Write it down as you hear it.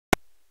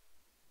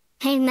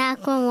Hey,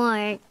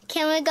 Macklemore,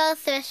 can we go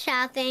thrift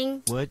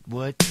shopping? What?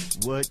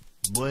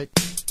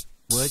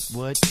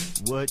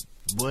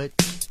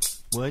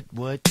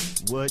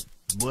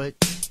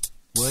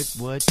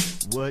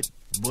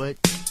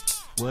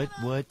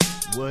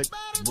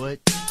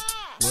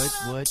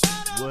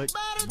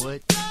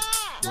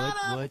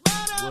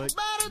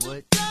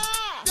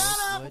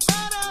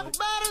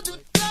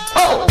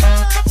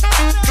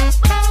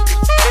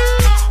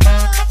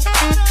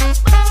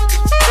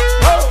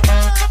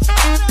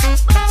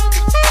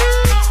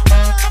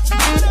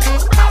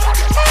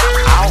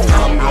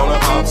 I'm gonna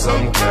pop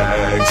some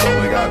tags.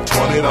 Only got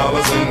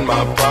 $20 in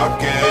my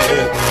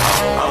pocket.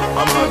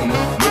 I'm hunting,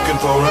 looking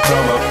for a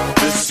come up.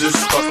 This is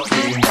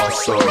fucking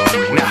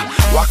awesome. Now,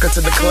 walk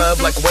into the club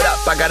like, what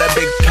up? I got a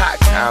big cock.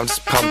 I'm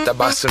just pumped. I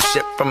bought some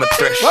shit from a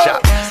thrift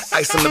shop.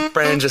 Ice on the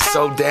fringe is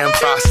so damn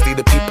frosty.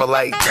 The people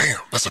like, Damn,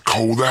 that's a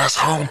cold ass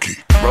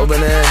honky.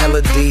 rolling in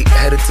hella deep,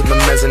 headed to the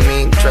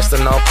mezzanine. Dressed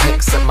in all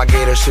pink, set my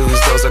gator shoes.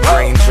 Those are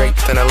green,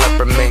 draped in a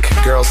leopard mink.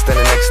 Girl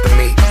standing next to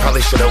me.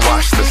 Probably should've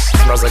washed this.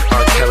 Smells like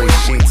R. Kelly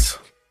sheets.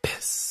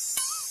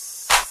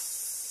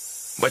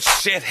 But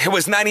shit, it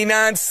was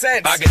 99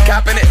 cents. I get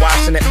copping it,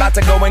 washing it. About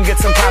to go and get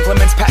some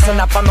compliments.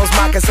 Passing up on those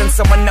moccasins.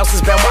 Someone else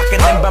has been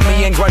walking in.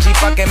 Bummy and grungy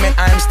fucking man.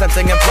 I am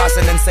stunting and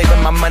flossing and saving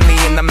my money.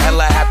 And I'm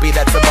hella happy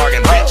that's a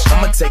bargain, bitch.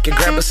 I'ma take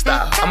your grandpa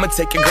style. I'ma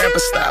take your grandpa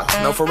style.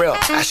 No, for real.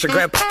 Ask your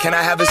grandpa, can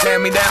I have his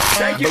hand-me-down?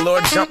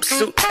 Velour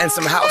jumpsuit and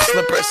some house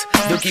slippers.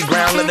 Dookie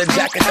brown leather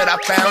jacket that I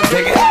found.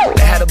 Dig it.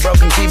 They had a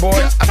broken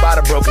keyboard. I bought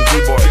a broken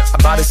keyboard.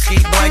 I bought a ski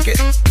blanket.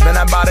 Then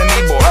I bought a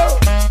kneeboard.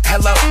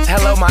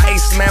 Hello, my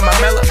ace man, my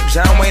mellow.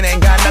 John Wayne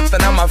ain't got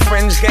nothing on my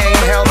fringe game,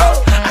 hell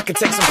no. I could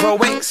take some pro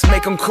wings,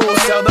 make them cool,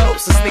 sell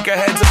those. The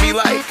sneakerheads will be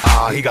like,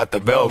 he got the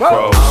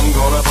Velcro. I'm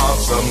gonna pop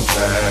some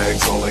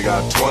tags. Only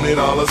got $20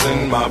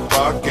 in my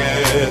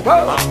pocket.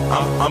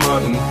 I'm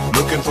hunting,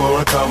 looking for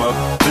a come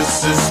up.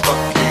 This is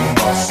fucking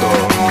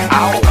awesome.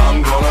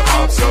 I'm gonna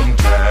pop some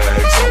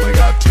tags. Only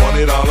got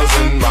 $20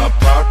 in my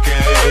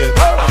pocket.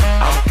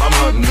 I'm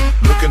hunting,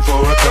 looking for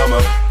a come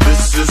up.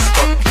 This is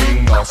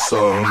fucking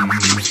awesome.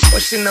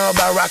 What she know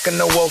about rocking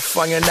the wolf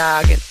on your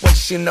noggin? What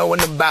she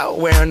knowin' about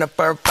wearing a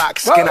fur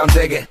fox skin? I'm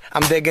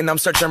digging, I'm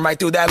searching right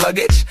through that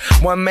luggage.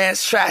 One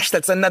man's trash,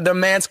 that's another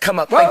man's come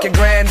up. Thank your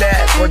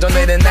granddad for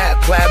donating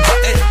that plaid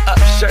button up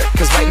shirt.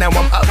 Cause right now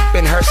I'm up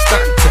in her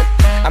skirt.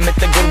 I'm at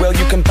the Goodwill,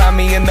 you can find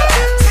me in the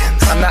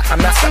I'm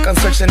not stuck on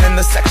searching in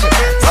the section.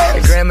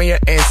 Your grandma, your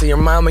auntie, your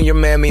mama, your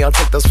mammy. I'll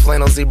take those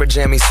flannel zebra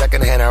jammies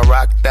secondhand. I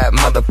rock that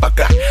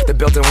motherfucker. The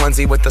built-in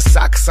onesie with the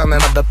socks on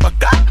that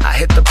motherfucker. I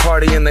hit the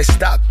party and they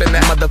stop in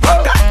that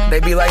motherfucker. They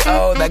be like,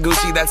 oh, that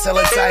Gucci, that's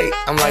hella tight.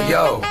 I'm like,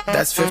 yo,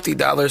 that's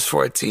 $50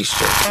 for a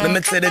t-shirt.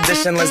 Limited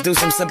edition, let's do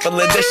some simple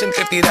edition.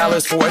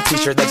 $50 for a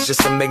t-shirt, that's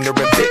just some ignorant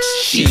bitch.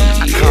 Shit.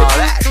 I call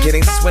that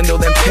getting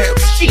swindled and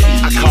pimped.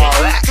 I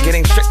call that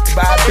getting tricked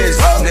by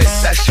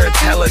business. That shirt's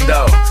hella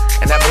dope.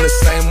 And having the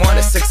same one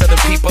as 6 other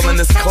people in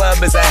this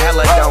club is a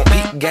hella don't.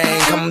 Peep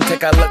gang, come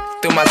take a look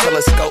through my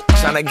telescope.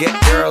 Tryna get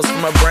girls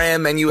from a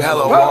brand, man, you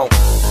hella won't.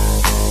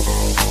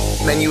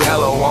 Man, you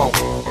hella won't.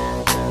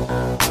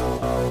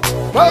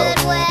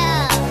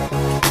 Goodwill,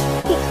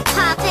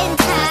 poppin'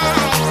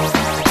 tags,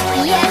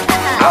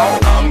 yeah.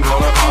 I'm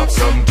gonna pop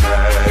some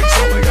tags.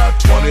 Only got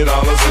 $20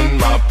 in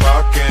my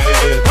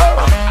pocket.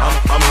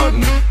 I'm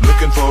hunting,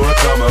 looking for a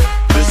come up.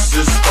 This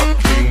is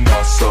fucking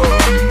awesome.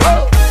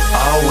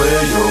 I'll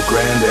wear your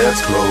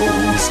granddad's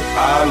clothes.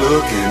 I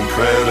look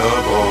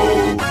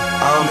incredible.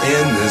 I'm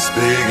in this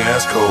big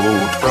ass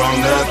coat from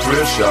that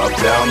thrift shop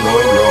down the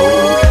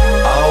road.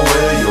 I'll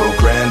wear your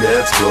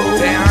granddad's clothes.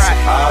 Damn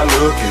right. I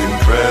look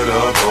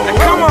incredible. Hey,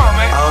 come on,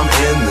 man. I'm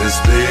in this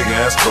big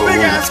ass coat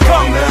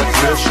from that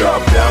thrift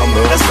shop down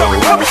the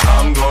road.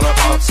 I'm gonna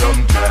pop some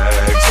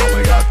tags.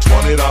 Only got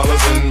 $20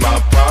 in my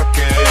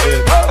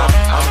pocket.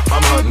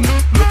 I'm hunting,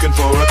 looking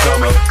for a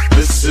come up.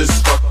 This is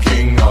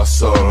fucking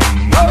awesome.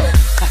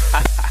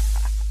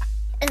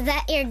 Is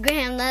that your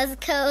grandma's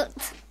coat?